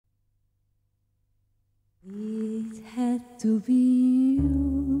to be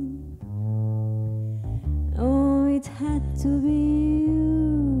you. Oh, it had to be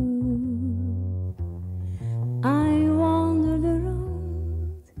you. I wandered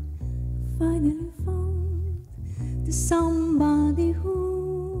around, finally found the somebody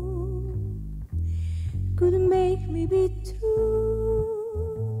who could make me be true,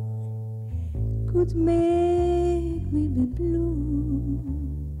 could make me be blue,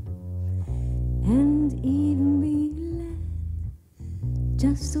 and even be glad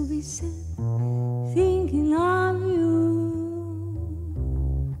just to be sad, thinking of you.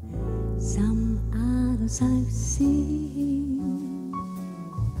 Some others I've seen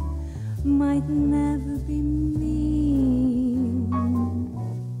might never be mean,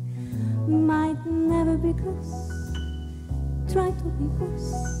 might never be cross, try to be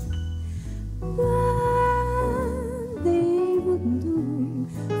boss, but they wouldn't do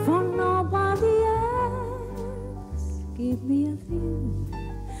for nobody else. Give me a thrill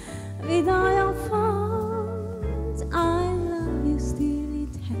with all your faults. I love you still.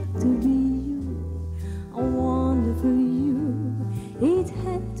 It had to be you, a wonderful you. It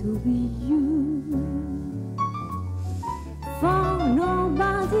had to be you, for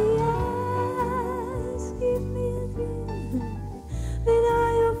nobody else. Give me a thrill with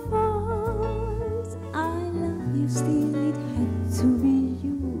all your faults. I love you still. It had to be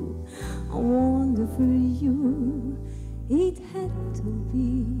you, a wonderful you. It had to be you.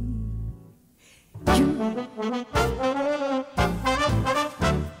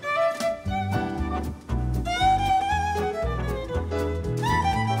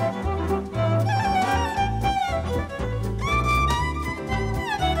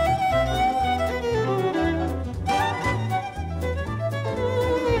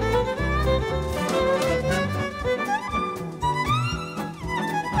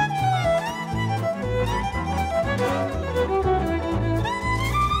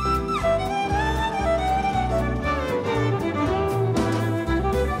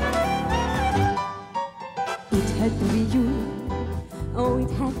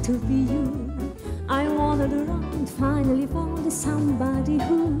 To be you, I wandered around, finally found somebody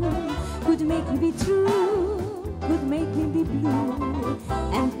who could make me be true, could make me be blue,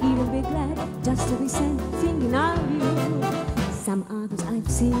 and even be glad just to be sad, thinking of you. Some others I've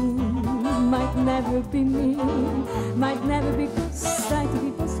seen might never be me, might never be cross, try to be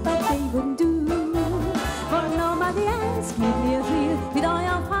boss, but they wouldn't do for nobody else. Give me a thrill with all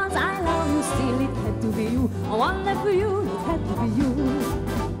your faults. I love you still. It had to be you, a wonder for you. It had to be you.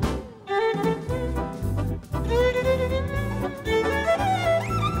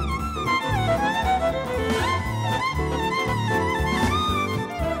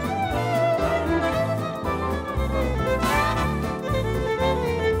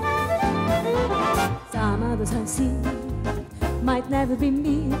 Some others I've seen might never be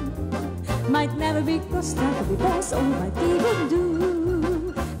me, might never be cross, try to be boss, oh, but they wouldn't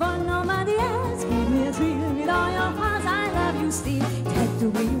do for nobody else. Give me a thrill with all your hearts. I love you still. It had to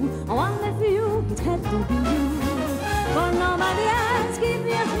be you, I wonder for you. It had to be you, for nobody else. Give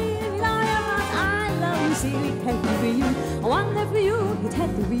me a thrill with all your hearts. I love you still. It had to be you, I wonder for you. It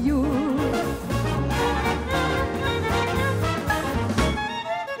had to be you.